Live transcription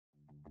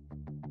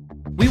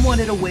We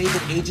wanted a way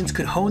that agents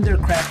could hone their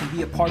craft and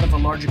be a part of a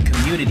larger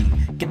community,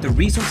 get the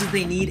resources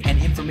they need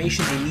and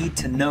information they need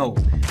to know.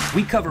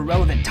 We cover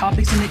relevant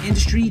topics in the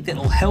industry that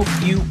will help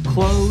you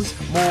close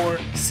more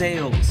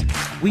sales.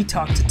 We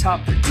talk to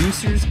top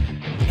producers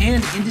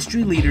and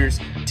industry leaders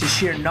to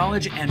share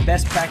knowledge and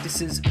best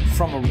practices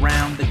from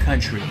around the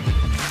country.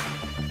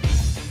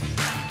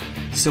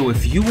 So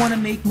if you want to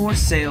make more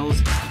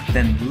sales,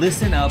 then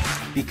listen up,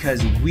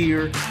 because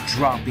we're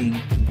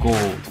dropping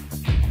gold.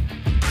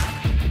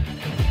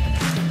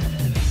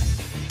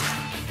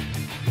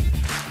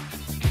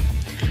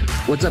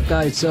 What's up,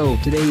 guys? So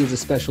today is a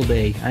special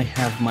day. I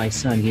have my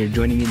son here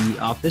joining me in the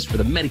office for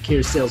the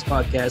Medicare Sales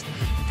Podcast,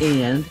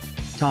 and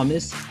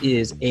Thomas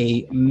is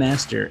a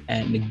master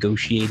at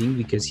negotiating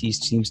because he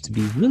seems to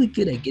be really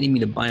good at getting me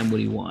to buy him what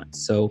he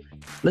wants. So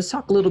let's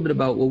talk a little bit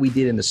about what we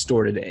did in the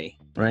store today,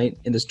 right?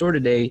 In the store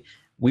today,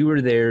 we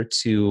were there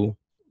to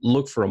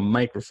look for a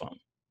microphone,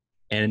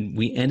 and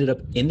we ended up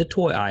in the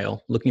toy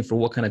aisle looking for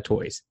what kind of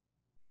toys?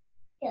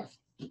 Yes.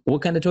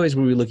 What kind of toys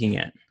were we looking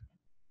at?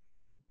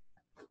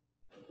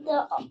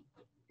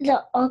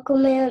 The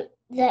Aquaman,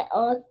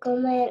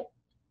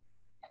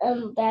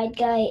 bad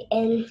guy,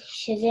 and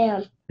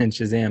Shazam. And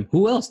Shazam.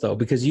 Who else though?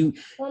 Because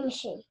War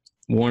Machine.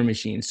 War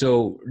Machine.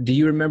 So do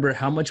you remember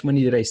how much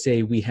money did I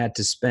say we had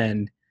to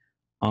spend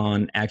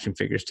on action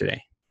figures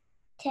today?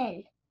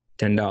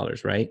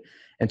 $10, right?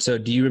 And so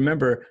do you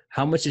remember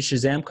how much did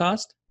Shazam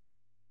cost?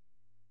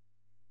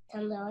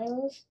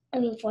 $10. I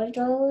mean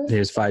 $5. It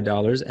was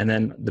 $5. And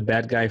then the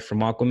bad guy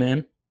from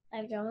Aquaman?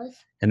 $5.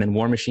 And then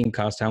War Machine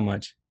cost how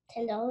much?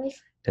 $10.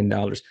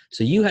 $10.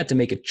 So you had to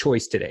make a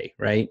choice today,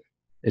 right?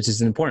 It's just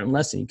an important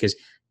lesson because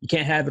you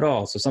can't have it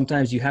all. So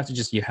sometimes you have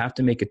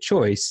to make a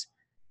choice.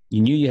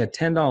 You knew you had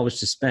 $10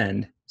 to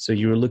spend. So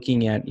you were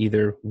looking at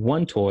either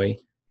one toy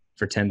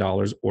for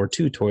 $10 or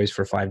two toys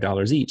for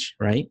 $5 each,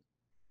 right?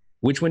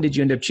 Which one did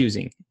you end up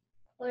choosing?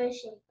 War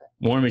Machine.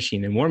 War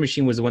Machine. And War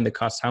Machine was the one that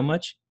cost how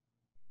much?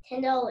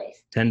 $10.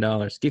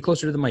 $10. Get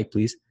closer to the mic,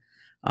 please.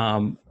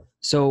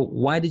 So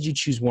why did you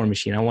choose War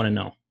Machine? I want to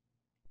know.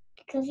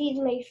 Because he's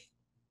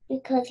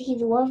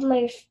one of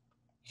my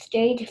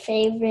straight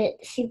favorite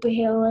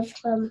superheroes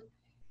from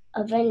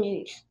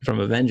Avengers. From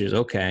Avengers,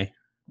 okay.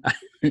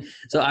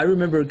 So I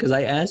remember because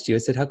I asked you, I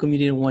said, how come you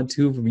didn't want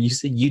two of them? You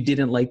said you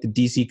didn't like the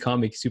DC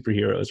comic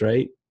superheroes,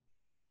 right?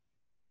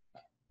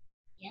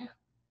 Yeah.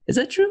 Is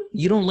that true?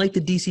 You don't like the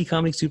DC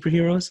comic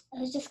superheroes? I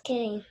was just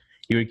kidding.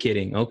 You were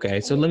kidding.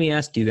 Okay, so let me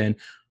ask you then,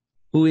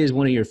 who is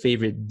one of your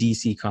favorite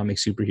DC comic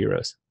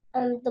superheroes?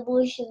 The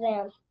Blue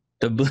Shazam.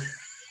 The blue.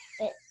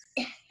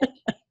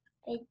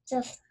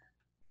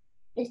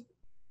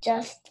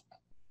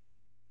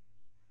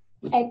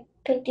 I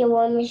picked the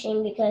War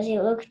Machine because he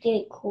looked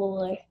really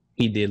cooler.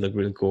 He did look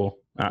really cool.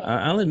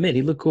 I'll admit,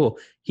 he looked cool.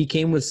 He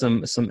came with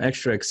some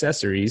extra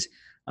accessories.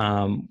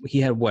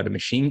 He had what, a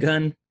machine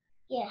gun?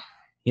 Yeah.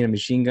 He had a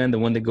machine gun, the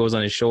one that goes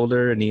on his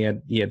shoulder, and he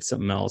had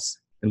something else.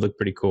 It looked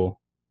pretty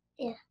cool.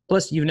 Yeah.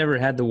 Plus, you've never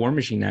had the War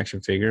Machine action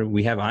figure.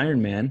 We have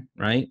Iron Man,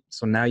 right?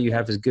 So now you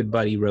have his good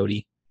buddy,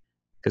 Rhodey.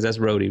 Because that's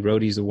Rhodey.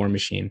 Rhodey's the War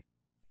Machine.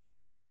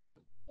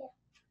 Yeah.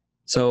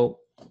 So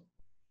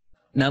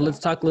now let's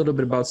talk a little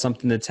bit about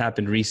something that's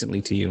happened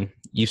recently to you.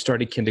 You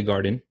started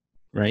kindergarten,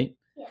 right?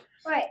 Yeah,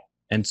 right.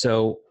 And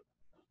so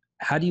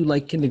how do you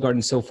like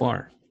kindergarten so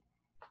far?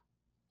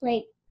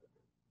 Like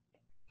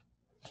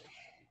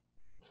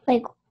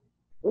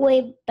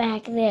way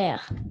back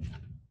there.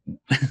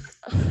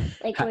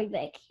 Way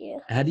back here.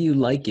 How do you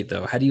like it,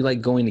 though? How do you like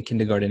going to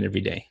kindergarten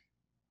every day?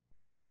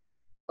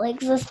 Like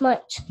this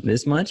much.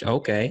 This much?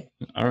 Okay.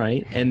 All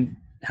right. And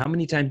how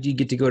many times do you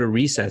get to go to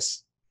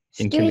recess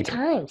in kindergarten?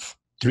 3 times.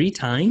 3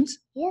 times?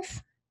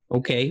 Yes.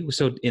 Okay.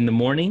 So in the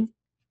morning,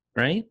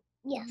 right?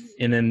 Yes.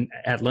 And then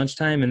at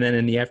lunchtime and then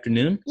in the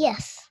afternoon?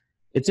 Yes.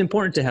 It's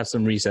important to have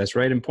some recess,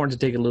 right? Important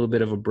to take a little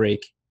bit of a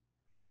break.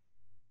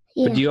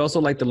 Yeah. But do you also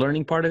like the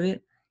learning part of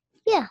it?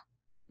 Yeah.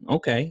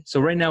 Okay.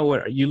 So right now,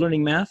 what are you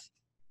learning math?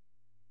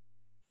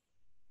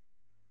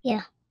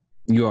 Yeah.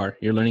 You are.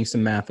 You're learning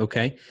some math.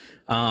 Okay.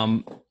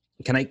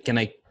 Can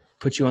I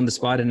put you on the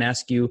spot and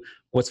ask you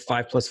what's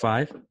 5 plus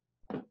 5?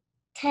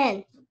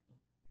 10.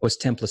 What's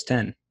 10 plus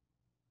 10?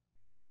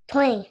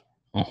 20.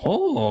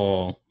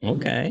 Oh,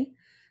 okay.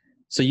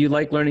 So you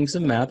like learning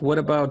some math. What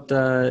about,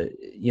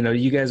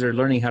 you guys are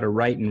learning how to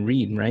write and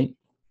read, right?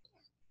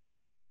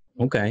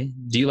 Okay.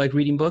 Do you like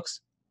reading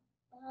books?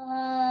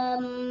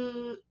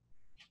 I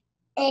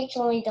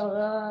actually don't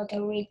know how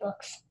to read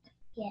books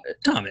yet.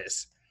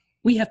 Thomas,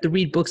 we have to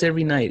read books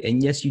every night.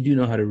 And yes, you do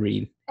know how to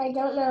read. I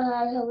don't know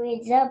how to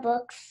read the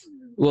books.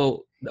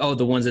 Well,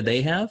 the ones that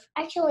they have?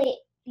 Actually,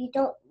 you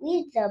don't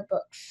read the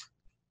books.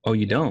 Oh,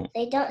 you don't?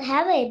 They don't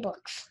have any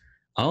books.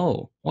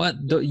 Oh, what?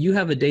 You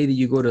have a day that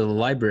you go to the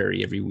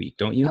library every week,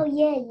 don't you? Oh,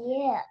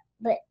 yeah.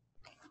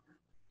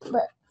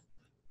 But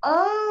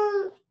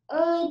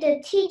only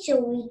the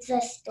teacher reads the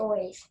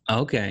stories.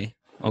 Okay.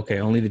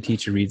 Only the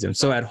teacher reads them.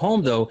 So at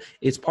home, though,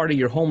 it's part of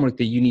your homework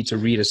that you need to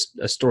read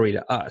a story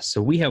to us.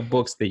 So we have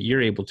books that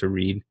you're able to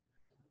read,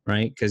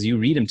 right? Because you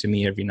read them to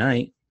me every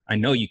night. I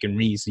know you can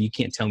read, so you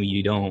can't tell me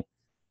you don't.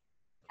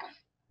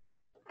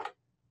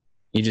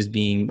 You're just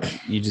being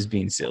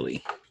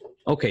silly.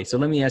 Okay, so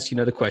let me ask you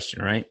another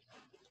question, right?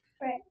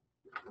 Right.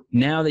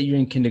 Now that you're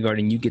in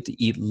kindergarten, you get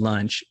to eat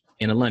lunch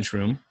in a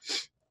lunchroom.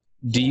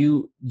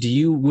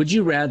 Would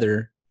you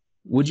rather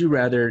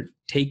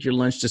take your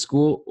lunch to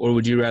school, or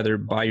would you rather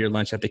buy your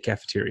lunch at the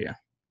cafeteria?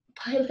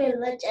 Buy my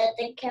lunch at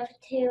the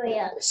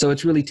cafeteria. So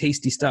it's really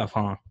tasty stuff,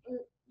 huh?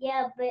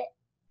 Yeah, but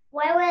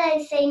why would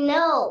I say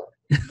no?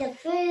 The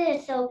food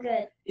is so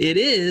good. It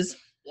is.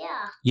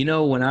 Yeah. You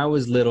know, when I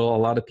was little,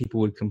 a lot of people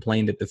would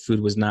complain that the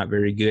food was not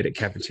very good at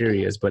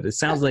cafeterias, but it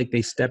sounds like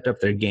they stepped up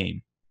their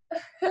game.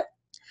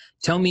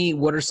 Tell me,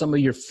 what are some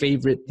of your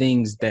favorite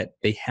things that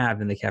they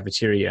have in the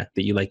cafeteria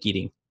that you like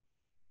eating?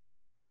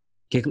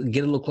 Get a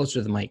little closer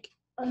to the mic.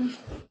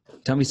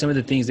 Tell me some of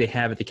the things they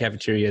have at the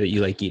cafeteria that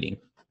you like eating.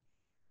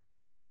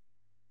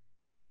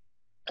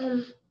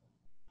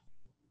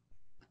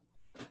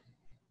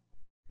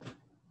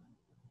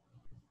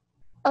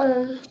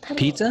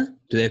 Pizza?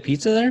 Do they have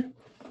pizza there?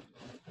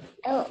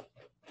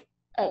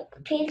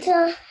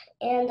 Pizza,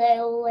 and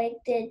I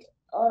liked it.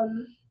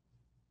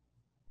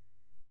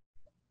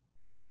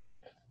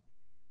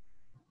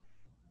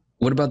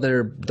 What about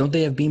don't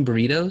they have bean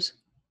burritos?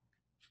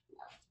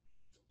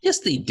 Yes,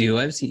 they do.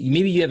 I've seen,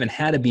 maybe you haven't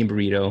had a bean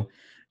burrito.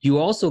 You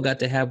also got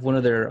to have one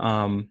of their,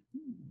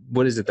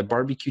 what is it, the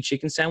barbecue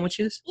chicken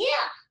sandwiches?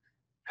 Yeah.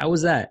 How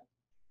was that?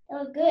 That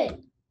was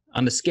good.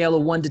 On the scale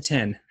of 1 to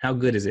 10, how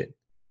good is it?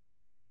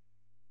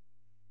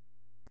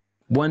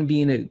 1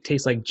 being it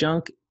tastes like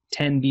junk,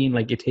 10 being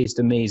like it tastes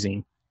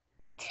amazing.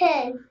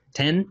 10.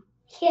 10?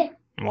 Yeah.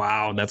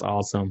 Wow, that's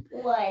awesome.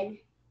 1.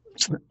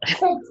 Just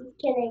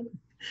kidding.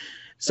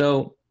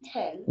 So,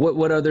 10.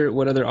 what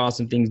other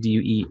awesome things do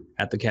you eat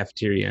at the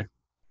cafeteria?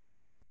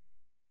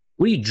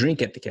 What do you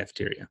drink at the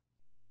cafeteria?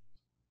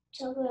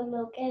 Chocolate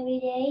milk every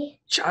day.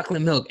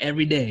 Chocolate milk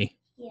every day.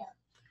 Yeah.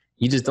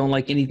 You just don't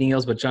like anything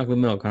else but chocolate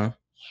milk, huh?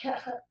 Yeah.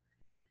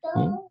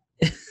 So,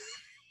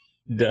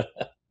 Duh.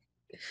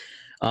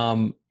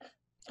 All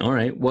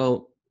right.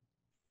 Well,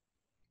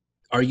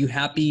 are you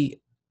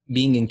happy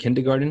being in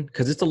kindergarten?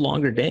 Because it's a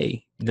longer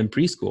day than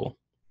preschool.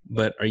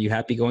 But are you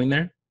happy going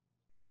there?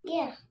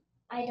 yeah.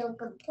 I don't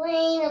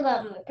complain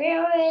about my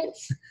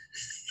parents.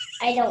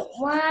 I don't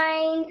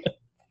whine.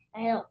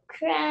 I don't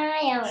cry.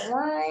 I don't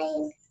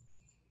whine.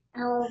 I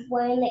don't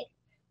whine like,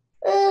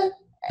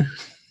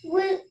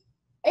 what?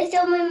 I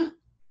tell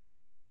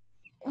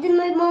did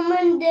my mom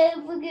and dad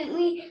forget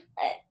me?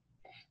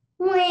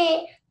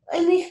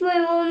 I miss my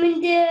mom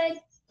and dad.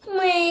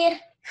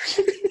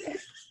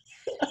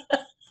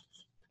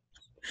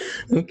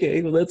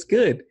 Okay, well, that's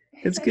good.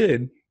 That's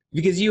good.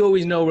 Because you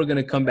always know we're going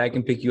to come back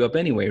and pick you up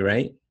anyway,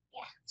 right?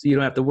 Yeah. So you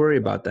don't have to worry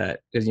about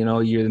that because, you know,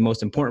 you're the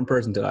most important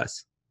person to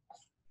us.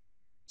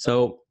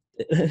 So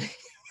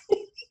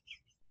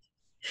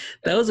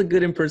that was a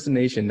good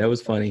impersonation. That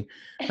was funny.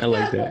 I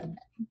like that.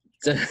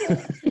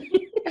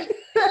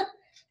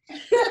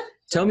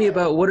 Tell me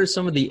about what are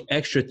some of the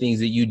extra things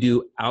that you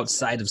do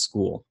outside of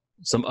school?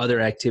 Some other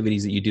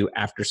activities that you do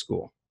after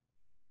school?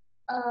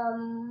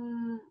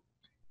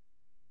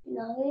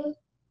 Nothing.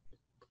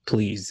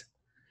 Please.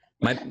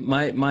 My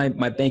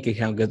bank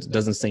account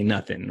doesn't say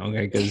nothing,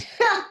 okay? Because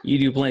you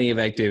do plenty of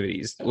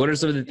activities. What are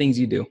some of the things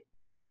you do?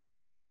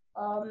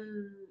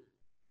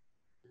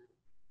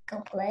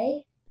 Go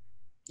play.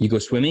 You go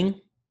swimming?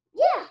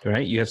 Yeah.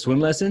 Right? You have swim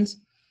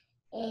lessons?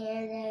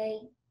 And I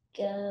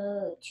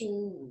go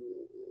to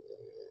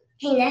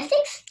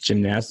gymnastics.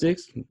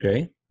 Gymnastics,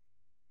 okay.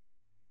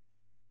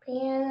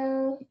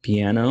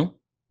 Piano.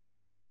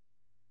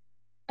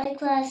 My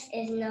class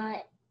is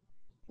not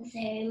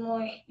there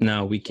anymore.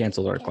 No, we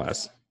canceled our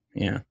class.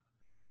 Yeah.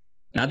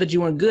 Not that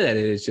you weren't good at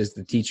it. It's just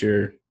the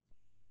teacher.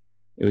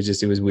 It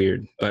was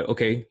weird. But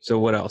okay. So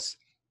what else?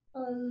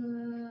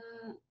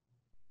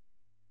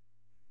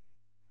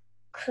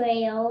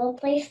 Crayola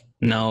place.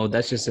 No,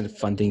 that's just a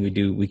fun thing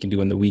we can do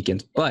on the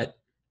weekends. But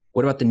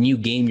what about the new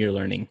game you're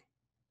learning?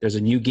 There's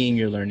a new game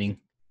you're learning.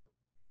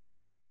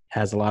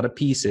 Has a lot of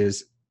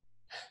pieces.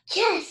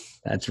 Yes.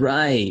 That's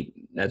right.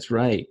 That's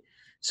right.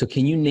 So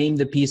can you name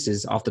the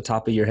pieces off the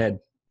top of your head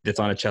that's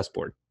on a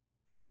chessboard?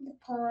 The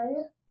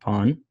pawn.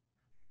 Pawn.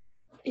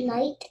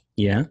 Knight.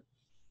 Yeah.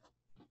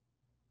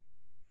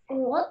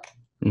 Rook.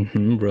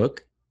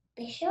 Rook.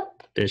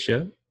 Bishop.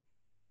 Bishop.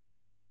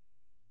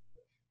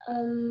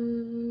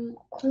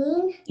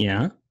 Queen.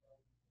 Yeah.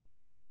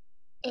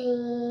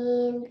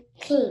 And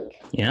king.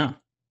 Yeah.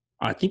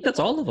 I think that's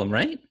all of them,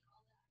 right?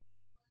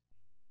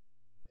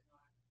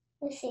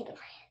 Let's see.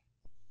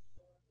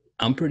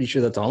 I'm pretty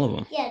sure that's all of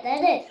them. Yeah,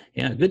 that is.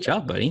 Yeah, good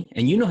job, buddy.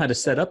 And you know how to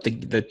set up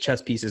the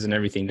chess pieces and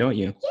everything, don't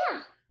you?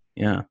 Yeah.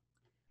 Yeah.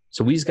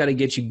 So we just got to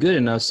get you good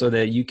enough so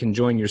that you can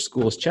join your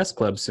school's chess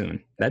club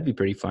soon. That'd be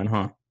pretty fun,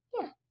 huh?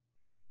 Yeah.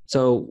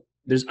 So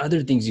there's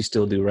other things you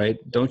still do, right?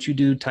 Don't you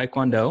do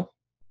Taekwondo?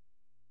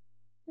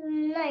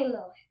 Not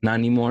anymore. Not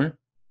anymore?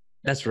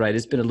 That's right.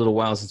 It's been a little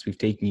while since we've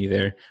taken you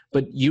there.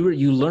 But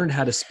you learned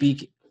how to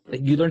speak.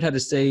 You learned how to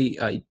say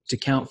to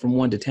count from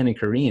 1 to 10 in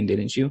Korean,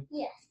 didn't you?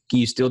 Yes. Can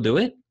you still do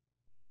it?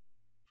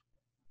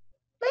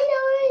 I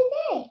know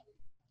every day.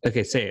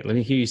 Okay, say it. Let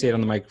me hear you say it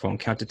on the microphone.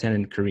 Count to 10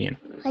 in Korean.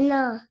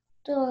 하나,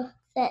 둘,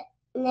 셋,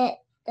 넷,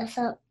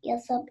 다섯,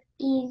 여섯,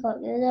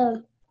 일곱,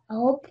 여덟,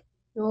 아홉,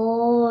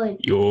 열.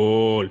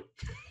 Yol.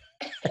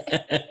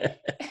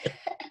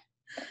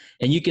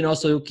 And you can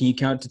you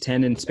count to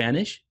 10 in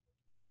Spanish?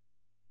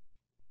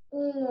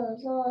 1,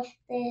 2,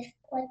 3,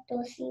 4,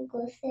 5, 6,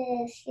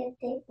 7,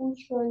 8,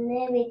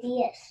 9,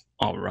 10.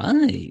 All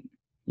right.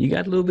 You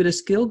got a little bit of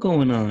skill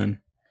going on.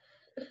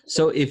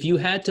 So if you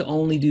had to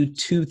only do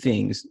 2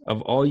 things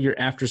of all your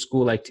after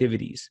school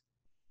activities,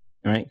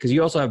 all right, because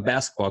you also have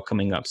basketball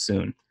coming up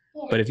soon.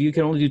 Yeah. But if you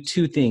could only do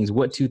 2 things,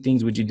 what 2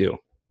 things would you do?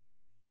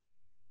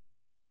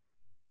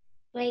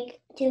 Like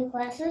 2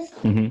 classes?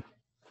 Mm-hmm.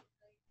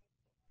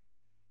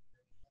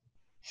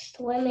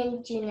 Swim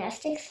and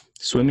gymnastics.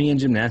 Swimming and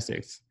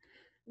gymnastics.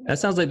 That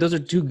sounds like those are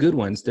 2 good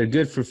ones. They're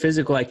good for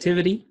physical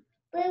activity.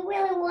 But I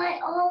really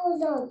want all of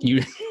them.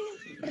 You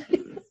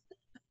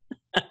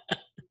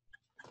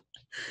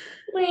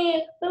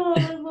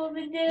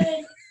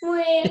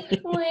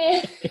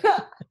Where?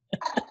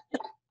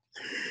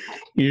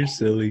 You're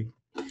silly.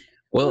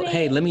 Well,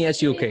 hey, let me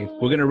ask you, okay,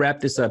 we're going to wrap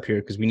this up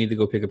here because we need to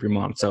go pick up your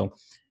mom. So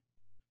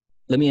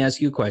let me ask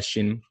you a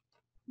question.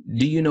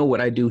 Do you know what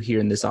I do here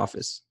in this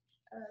office?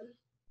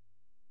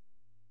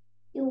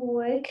 You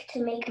work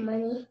to make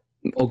money.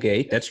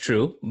 Okay, that's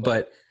true.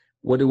 But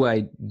what do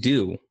I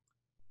do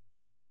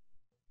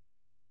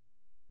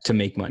to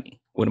make money?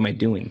 What am I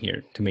doing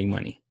here to make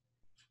money?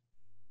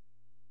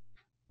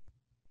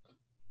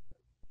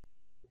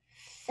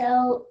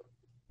 Sell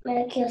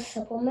Medicare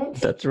supplements.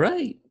 That's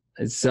right.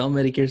 I sell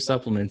Medicare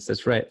supplements.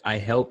 That's right. I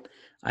help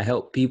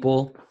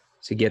people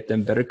to get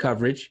them better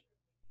coverage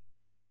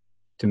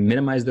to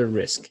minimize their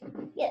risk.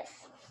 Yes.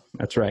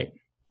 That's right.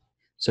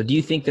 So do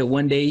you think that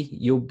one day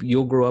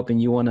you'll grow up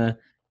and you wanna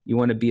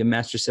be a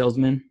master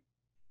salesman?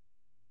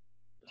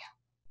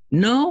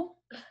 No?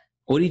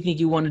 What do you think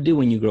you want to do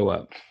when you grow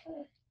up?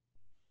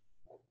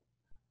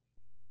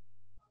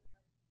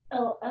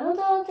 Oh, I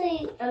don't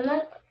think I'm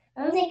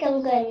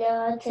gonna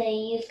know how to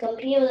use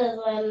computers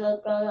when I'm a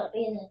grown up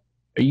either.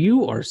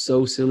 You are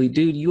so silly,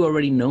 dude. You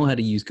already know how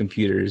to use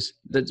computers.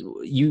 That's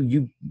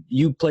you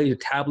play the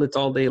tablets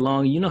all day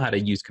long. You know how to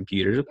use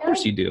computers. Of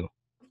course you do.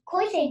 Of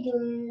course I do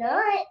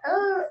not.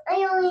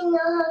 I only know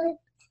how to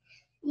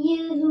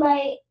use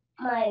my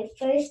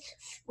first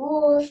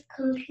school's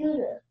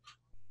computer.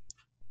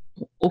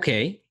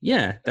 Okay,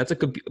 yeah, that's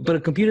but a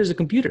computer is a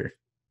computer.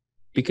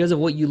 Because of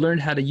what you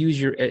learned how to use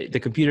the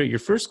computer at your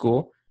first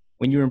school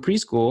when you were in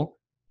preschool,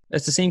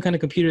 that's the same kind of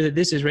computer that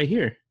this is right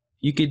here.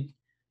 You could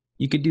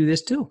do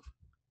this too.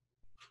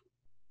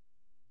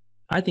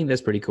 I think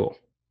that's pretty cool.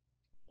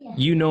 Yeah.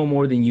 You know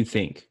more than you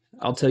think.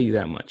 I'll tell you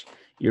that much.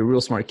 You're a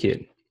real smart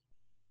kid.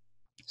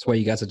 That's why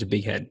you got such a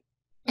big head.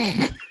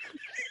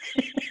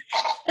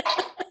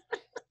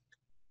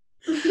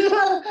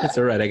 That's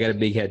all right. I got a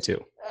big head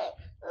too.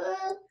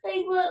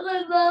 Like what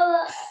my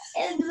mama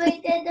and my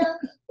dad.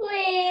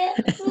 Where?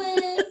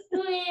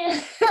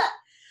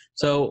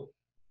 So,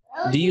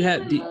 do you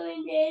have? Do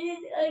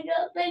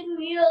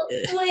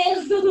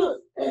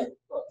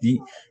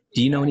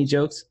you know any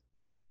jokes?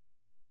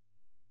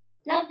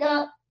 Knock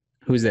knock.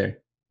 Who's there?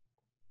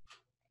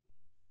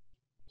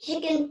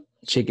 Chicken.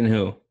 Chicken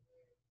who?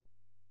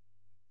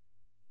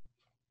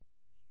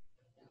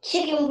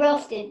 Chicken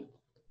roasted.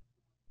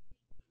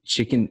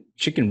 Chicken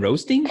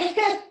roasting?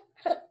 Chicken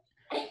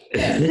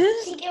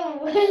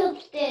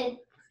roasted.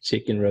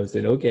 Chicken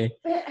roasted. Okay.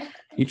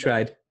 You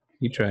tried.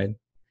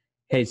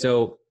 Hey,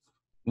 so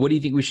what do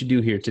you think we should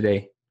do here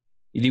today?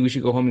 You think we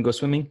should go home and go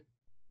swimming?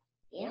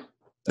 Yeah.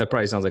 That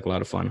probably sounds like a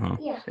lot of fun, huh?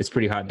 Yeah. It's a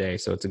pretty hot day,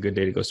 so it's a good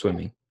day to go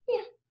swimming.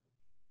 Yeah.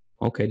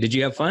 Okay. Did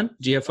you have fun?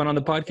 Did you have fun on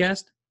the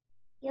podcast?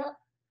 Yeah.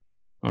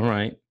 All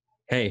right.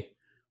 Hey,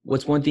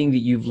 what's one thing that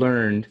you've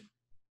learned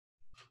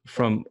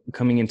from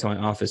coming into my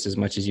office as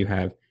much as you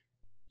have?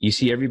 You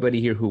see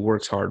everybody here who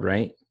works hard,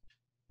 right?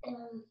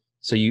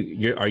 So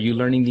are you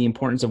learning the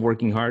importance of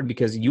working hard?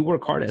 Because you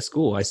work hard at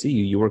school. I see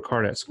you. You work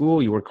hard at school.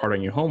 You work hard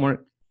on your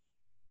homework.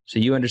 So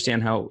you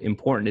understand how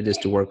important it is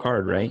to work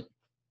hard, right?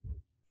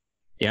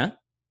 Yeah?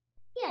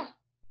 Yeah.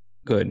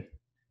 Good.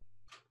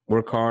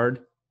 Work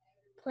hard.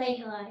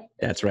 Play hard.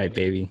 That's right,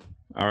 baby.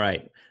 All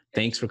right.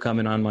 Thanks for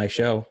coming on my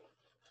show.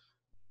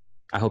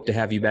 I hope to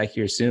have you back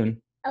here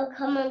soon. I'll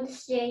come on the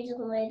stage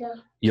later.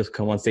 You'll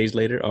come on stage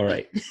later? All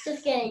right.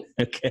 Just kidding.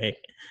 Okay.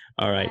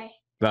 All right.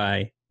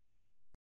 Bye. Bye.